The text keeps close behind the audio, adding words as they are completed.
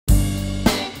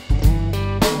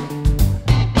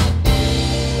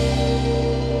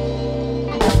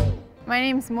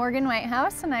name's Morgan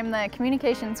Whitehouse and I'm the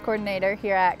Communications Coordinator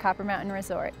here at Copper Mountain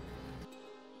Resort.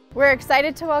 We're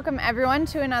excited to welcome everyone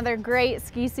to another great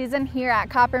ski season here at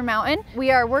Copper Mountain.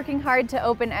 We are working hard to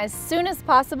open as soon as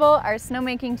possible. Our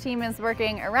snowmaking team is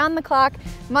working around the clock.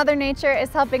 Mother Nature is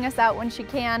helping us out when she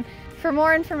can. For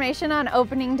more information on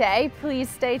opening day, please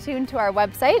stay tuned to our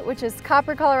website, which is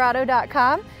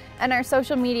coppercolorado.com, and our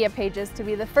social media pages to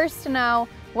be the first to know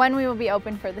when we will be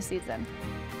open for the season.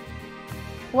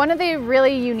 One of the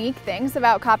really unique things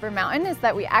about Copper Mountain is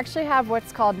that we actually have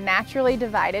what's called naturally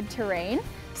divided terrain.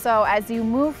 So as you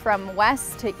move from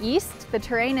west to east, the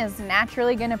terrain is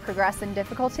naturally going to progress in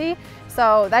difficulty.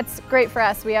 So that's great for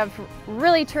us. We have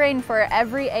really terrain for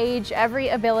every age, every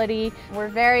ability. We're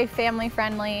very family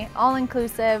friendly, all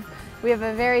inclusive. We have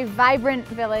a very vibrant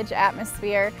village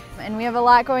atmosphere, and we have a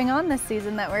lot going on this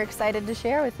season that we're excited to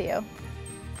share with you.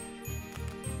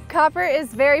 Copper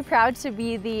is very proud to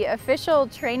be the official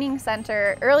training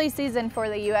center early season for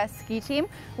the U.S. Ski Team.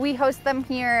 We host them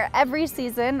here every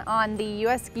season on the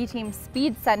U.S. Ski Team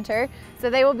Speed Center. So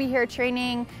they will be here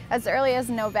training as early as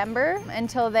November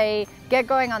until they get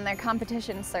going on their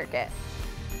competition circuit.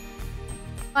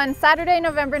 On Saturday,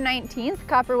 November 19th,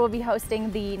 Copper will be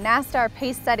hosting the NASTAR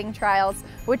Pace Setting Trials,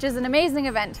 which is an amazing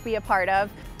event to be a part of.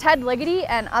 Ted Ligety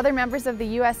and other members of the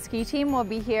U.S. Ski Team will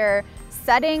be here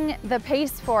setting the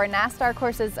pace for NASTAR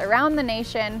courses around the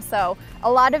nation, so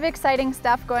a lot of exciting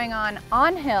stuff going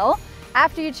on hill.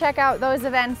 After you check out those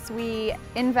events, we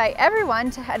invite everyone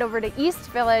to head over to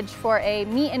East Village for a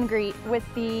meet and greet with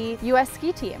the U.S.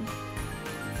 Ski Team.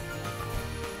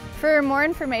 For more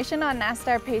information on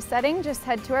NASTAR pace setting, just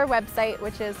head to our website,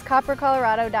 which is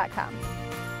coppercolorado.com.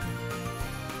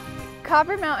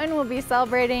 Copper Mountain will be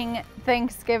celebrating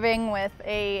Thanksgiving with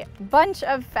a bunch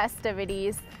of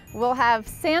festivities. We'll have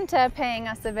Santa paying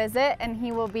us a visit, and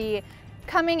he will be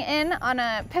coming in on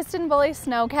a piston bully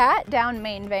snowcat down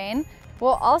Main Vein.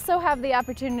 We'll also have the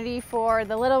opportunity for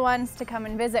the little ones to come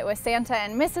and visit with Santa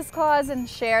and Mrs. Claus and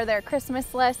share their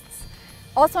Christmas lists.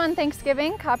 Also on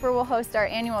Thanksgiving, Copper will host our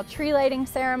annual tree lighting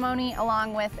ceremony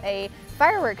along with a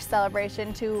fireworks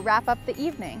celebration to wrap up the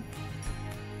evening.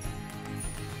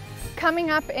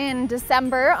 Coming up in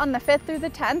December on the 5th through the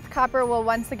 10th, Copper will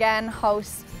once again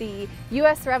host the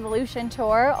U.S. Revolution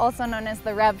Tour, also known as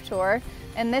the Rev Tour.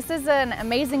 And this is an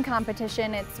amazing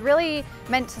competition. It's really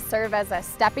meant to serve as a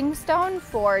stepping stone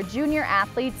for junior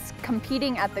athletes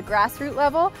competing at the grassroots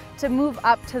level to move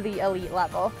up to the elite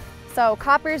level. So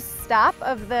Copper's stop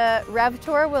of the Rev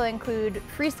Tour will include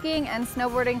free skiing and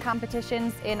snowboarding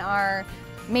competitions in our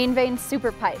Main Vein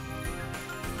Super Pipe.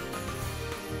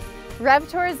 Rev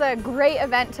Tour is a great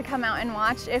event to come out and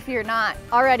watch. If you're not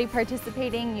already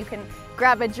participating, you can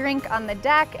grab a drink on the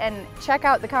deck and check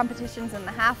out the competitions in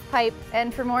the half pipe.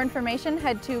 And for more information,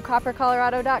 head to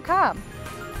coppercolorado.com.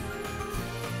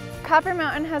 Copper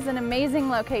Mountain has an amazing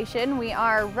location. We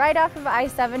are right off of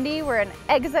I-70. We're an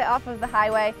exit off of the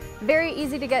highway. Very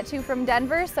easy to get to from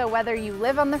Denver, so whether you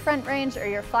live on the Front Range or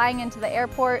you're flying into the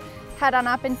airport, head on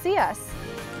up and see us.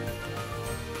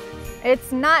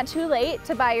 It's not too late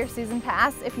to buy your season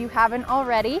pass if you haven't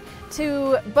already.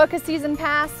 To book a season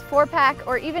pass, 4-pack,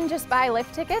 or even just buy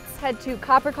lift tickets, head to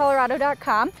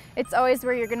coppercolorado.com. It's always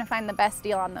where you're going to find the best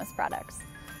deal on those products.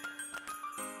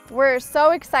 We're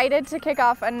so excited to kick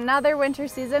off another winter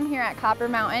season here at Copper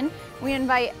Mountain. We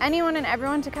invite anyone and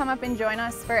everyone to come up and join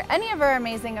us for any of our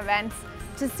amazing events.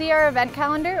 To see our event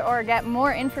calendar or get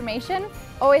more information,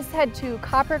 always head to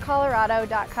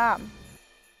coppercolorado.com.